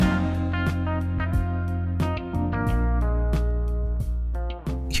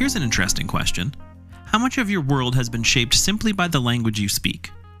here's an interesting question. How much of your world has been shaped simply by the language you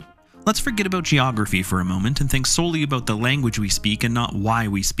speak? Let's forget about geography for a moment and think solely about the language we speak and not why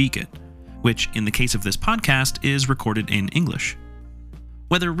we speak it, which, in the case of this podcast, is recorded in English.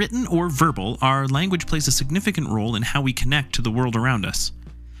 Whether written or verbal, our language plays a significant role in how we connect to the world around us.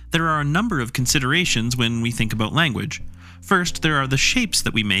 There are a number of considerations when we think about language. First, there are the shapes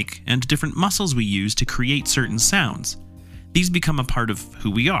that we make and different muscles we use to create certain sounds. These become a part of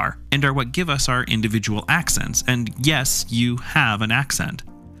who we are and are what give us our individual accents. And yes, you have an accent.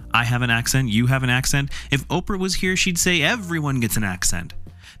 I have an accent, you have an accent. If Oprah was here, she'd say everyone gets an accent.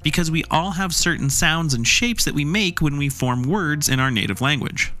 Because we all have certain sounds and shapes that we make when we form words in our native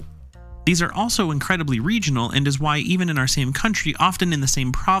language. These are also incredibly regional and is why even in our same country, often in the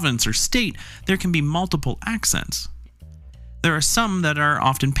same province or state, there can be multiple accents. There are some that are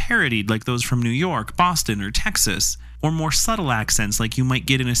often parodied, like those from New York, Boston, or Texas, or more subtle accents like you might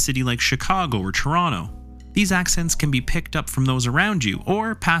get in a city like Chicago or Toronto. These accents can be picked up from those around you,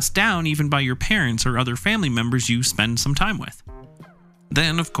 or passed down even by your parents or other family members you spend some time with.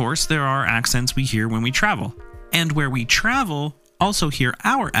 Then, of course, there are accents we hear when we travel. And where we travel, also hear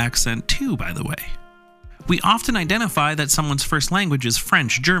our accent too, by the way. We often identify that someone's first language is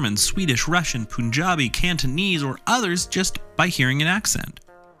French, German, Swedish, Russian, Punjabi, Cantonese, or others just by hearing an accent.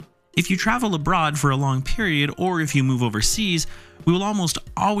 If you travel abroad for a long period, or if you move overseas, we will almost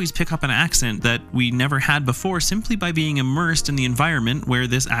always pick up an accent that we never had before simply by being immersed in the environment where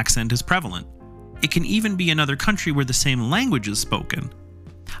this accent is prevalent. It can even be another country where the same language is spoken.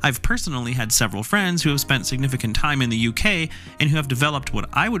 I've personally had several friends who have spent significant time in the UK and who have developed what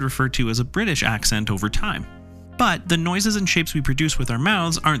I would refer to as a British accent over time. But the noises and shapes we produce with our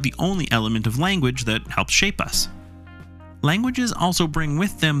mouths aren't the only element of language that helps shape us. Languages also bring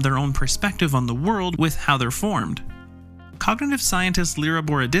with them their own perspective on the world with how they're formed. Cognitive scientist Lera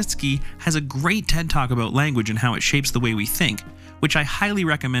Boroditsky has a great TED Talk about language and how it shapes the way we think, which I highly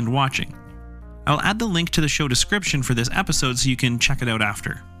recommend watching. I'll add the link to the show description for this episode so you can check it out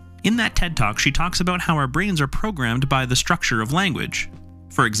after. In that TED Talk, she talks about how our brains are programmed by the structure of language,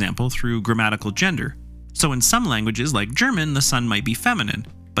 for example, through grammatical gender. So in some languages, like German, the son might be feminine,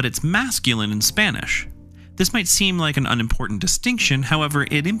 but it's masculine in Spanish. This might seem like an unimportant distinction, however,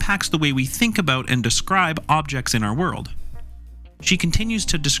 it impacts the way we think about and describe objects in our world. She continues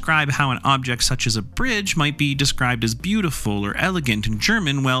to describe how an object such as a bridge might be described as beautiful or elegant in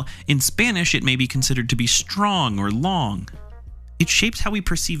German, while in Spanish it may be considered to be strong or long. It shapes how we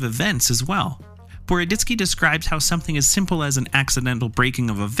perceive events as well. Boroditsky describes how something as simple as an accidental breaking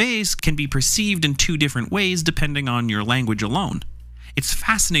of a vase can be perceived in two different ways depending on your language alone. It's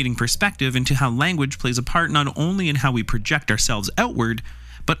fascinating perspective into how language plays a part not only in how we project ourselves outward,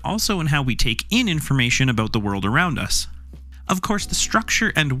 but also in how we take in information about the world around us. Of course, the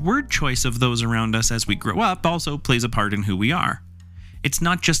structure and word choice of those around us as we grow up also plays a part in who we are. It's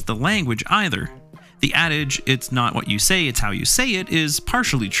not just the language either. The adage, "it's not what you say, it's how you say it," is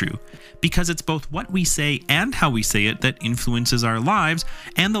partially true, because it's both what we say and how we say it that influences our lives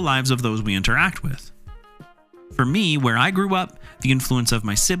and the lives of those we interact with. For me, where I grew up, the influence of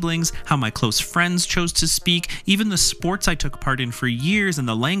my siblings, how my close friends chose to speak, even the sports I took part in for years and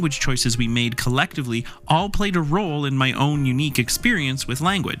the language choices we made collectively all played a role in my own unique experience with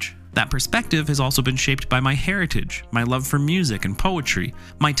language. That perspective has also been shaped by my heritage, my love for music and poetry,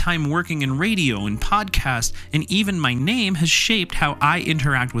 my time working in radio and podcast, and even my name has shaped how I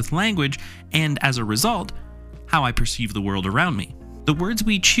interact with language and, as a result, how I perceive the world around me. The words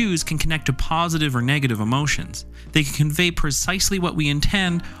we choose can connect to positive or negative emotions. They can convey precisely what we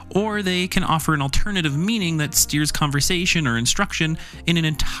intend, or they can offer an alternative meaning that steers conversation or instruction in an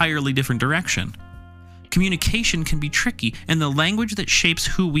entirely different direction. Communication can be tricky, and the language that shapes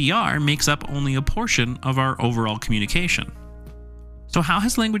who we are makes up only a portion of our overall communication. So how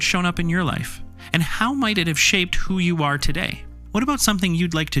has language shown up in your life? And how might it have shaped who you are today? What about something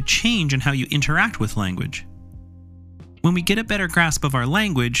you'd like to change in how you interact with language? When we get a better grasp of our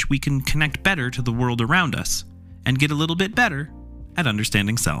language, we can connect better to the world around us, and get a little bit better at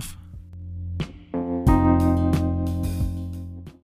understanding self.